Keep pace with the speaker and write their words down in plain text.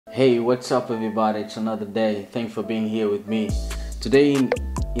Hey, what's up everybody? It's another day. Thanks for being here with me. Today in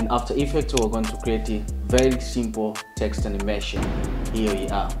After Effects we're going to create a very simple text animation. Here we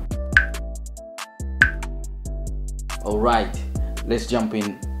are. Alright, let's jump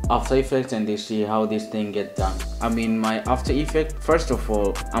in After Effects and see how this thing gets done. I'm in my After Effects. First of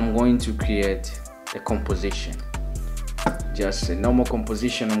all, I'm going to create a composition. Just a normal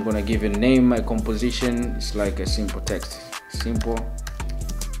composition. I'm gonna give a name. My composition is like a simple text. Simple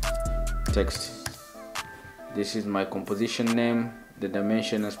text. This is my composition name. The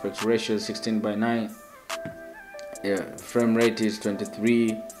dimension aspect ratio is 16:9. Frame rate is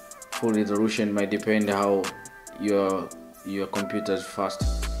 23. Full resolution might depend how your computer is fast.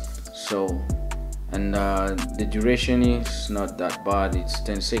 So, and the duration is not that bad. It's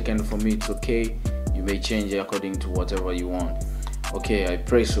 10 seconds for me. It's okay. You may change it according to whatever you want. Okay, I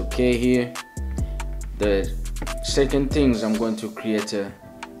press OK here. The second thing is I'm going to create a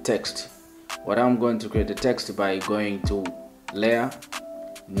text. What I'm going to create a text by going to layer,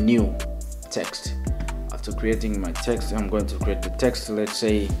 new text. After creating my text, I'm going to create the text. Let's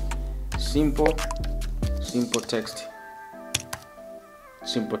say simple text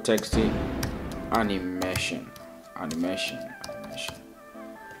animation.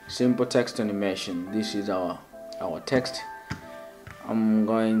 Simple text animation. This is our text. I'm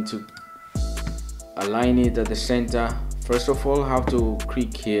going to align it at the center. First of all, have to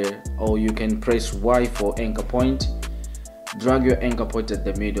click here, or you can press Y for anchor point. Drag your anchor point at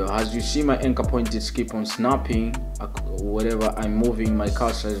the middle. As you see, my anchor point is keep on snapping. Whatever I'm moving, my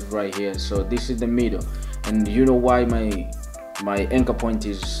cursor is right here. So this is the middle. And you know why my anchor point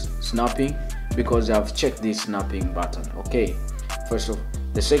is snapping? Because I've checked this snapping button. Okay. First of all,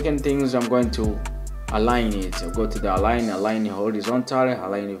 the second thing is I'm going to align it. I'll go to the align it horizontal,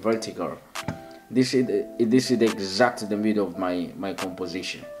 align it vertical. This is exactly the middle of my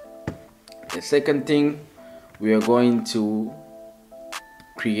composition. The second thing, we are going to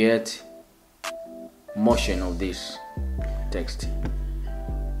create motion of this text.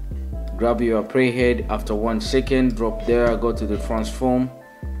 Grab your playhead. After 1 second, drop there, go to the transform,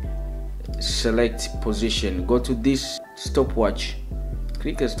 select position, go to this stopwatch,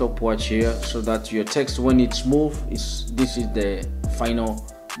 click a stopwatch here, so that your text, when it's moved, this is the final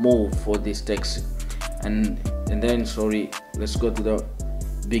move for this text. And then let's go to the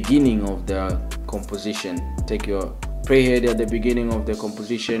beginning of the composition. Take your playhead at the beginning of the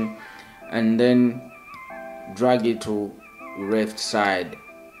composition and then drag it to left side.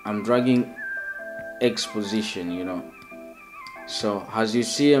 I'm dragging X position, so as you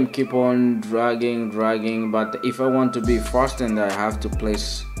see, I'm keep on dragging, but if I want to be faster, and I have to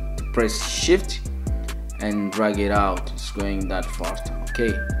press shift and drag it out. It's going that fast.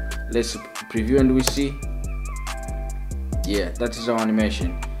 Okay, let's preview and we see. Yeah, that is our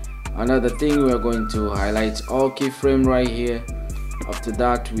animation. Another thing, we are going to highlight all keyframe right here. After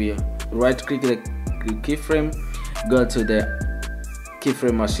that, we right click the keyframe, go to the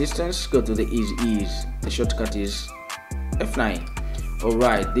keyframe assistance, go to the ease. The shortcut is F9.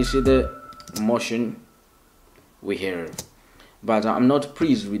 Alright, this is the motion we have, but I'm not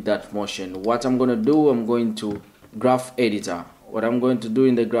pleased with that motion. What I'm gonna do, I'm going to graph editor. What I'm going to do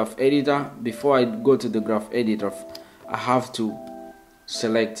in the graph editor, before I go to the graph editor, I have to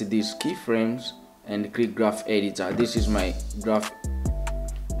select these keyframes and click graph editor. This is my graph,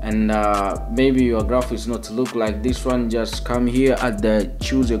 and maybe your graph is not look like this one. Just come here at the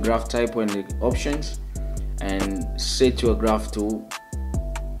choose your graph type and the options and set your graph to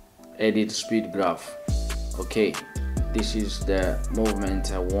edit speed graph. Okay, this is the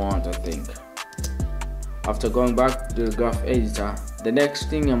movement I want, I think. After going back to the graph editor, the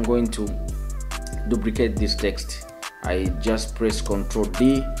next thing, I'm going to duplicate this text. I just press Ctrl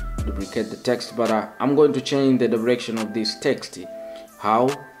D, duplicate the text, but I'm going to change the direction of this text. How?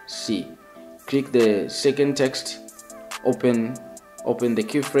 See, click the second text, open the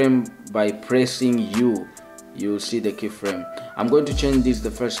keyframe by pressing U. You see the keyframe. I'm going to change this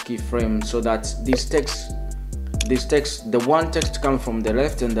the first keyframe, so that this text, the one text comes from the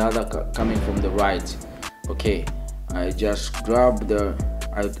left and the other coming from the right. Okay, I just grab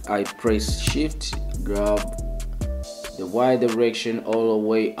I press shift, grab the Y direction all the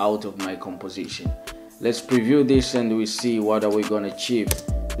way out of my composition. Let's preview this and we see what are we going to achieve.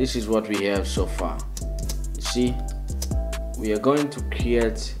 This is what we have so far. You see, we are going to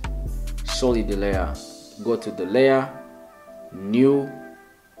create solid layer. Go to the layer, new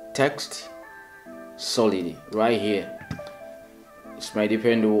text, solid, right here. It might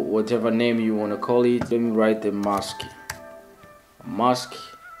depend on whatever name you want to call it. Let me write the mask.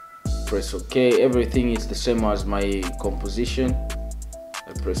 Press OK. Everything is the same as my composition.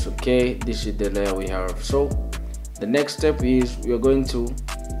 I press OK. This is the layer we have. So the next step is we are going to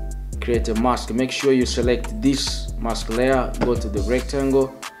create a mask. Make sure you select this mask layer, go to the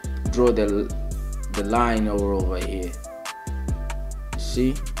rectangle, draw the line over here.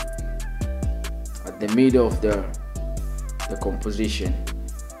 See, at the middle of the composition.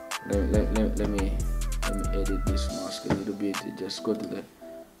 Let me edit this mask a little bit. Just go to the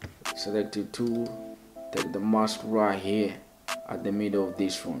selected tool, take the mask right here at the middle of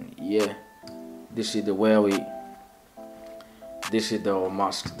this one. Yeah, this is the this is the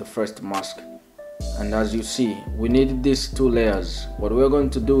mask, the first mask. And as you see, we need these two layers. What we're going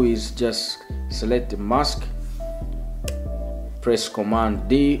to do is just select the mask, press Command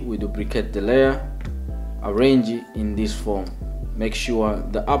D, we duplicate the layer, arrange it in this form. Make sure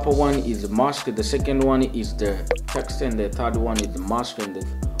the upper one is the mask, the second one is the text, and the third one is the mask, and the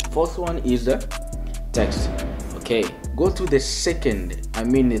fourth one is the text. Okay, go to the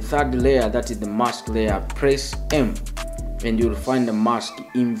the third layer, that is the mask layer, press M and you'll find the mask.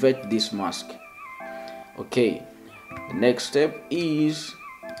 Invert this mask. Okay, the next step is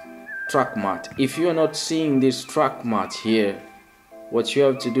track matte. If you're not seeing this track matte here, what you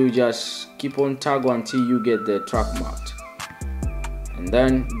have to do, just keep on toggle until you get the track matte, and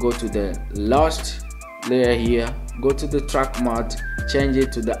then go to the last layer here, go to the track matte, change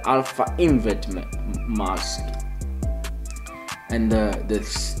it to the alpha invert mask, and the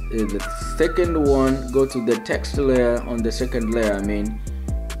second one, go to the text layer. On the second layer,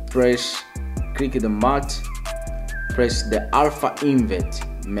 click the matte, press the alpha invert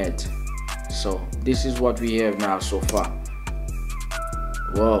matte. So this is what we have now so far.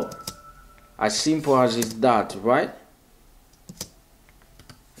 Wow, as simple as is that, right?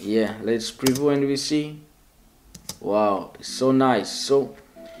 Yeah, let's preview and we see. Wow, it's so nice. So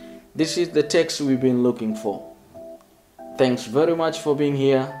this is the text we've been looking for. Thanks very much for being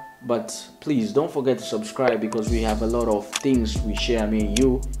here, but please don't forget to subscribe, because we have a lot of things we share,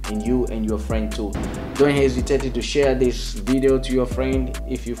 you and your friend too. Don't hesitate to share this video to your friend.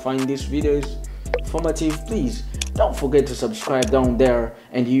 If you find this video is informative, please don't forget to subscribe down there,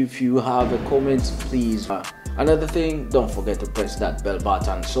 and if you have a comment, please another thing, don't forget to press that bell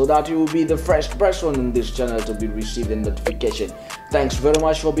button so that you will be the first person in this channel to be receiving notification. Thanks very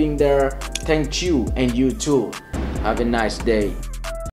much for being there. Thank you, and you too. Have a nice day.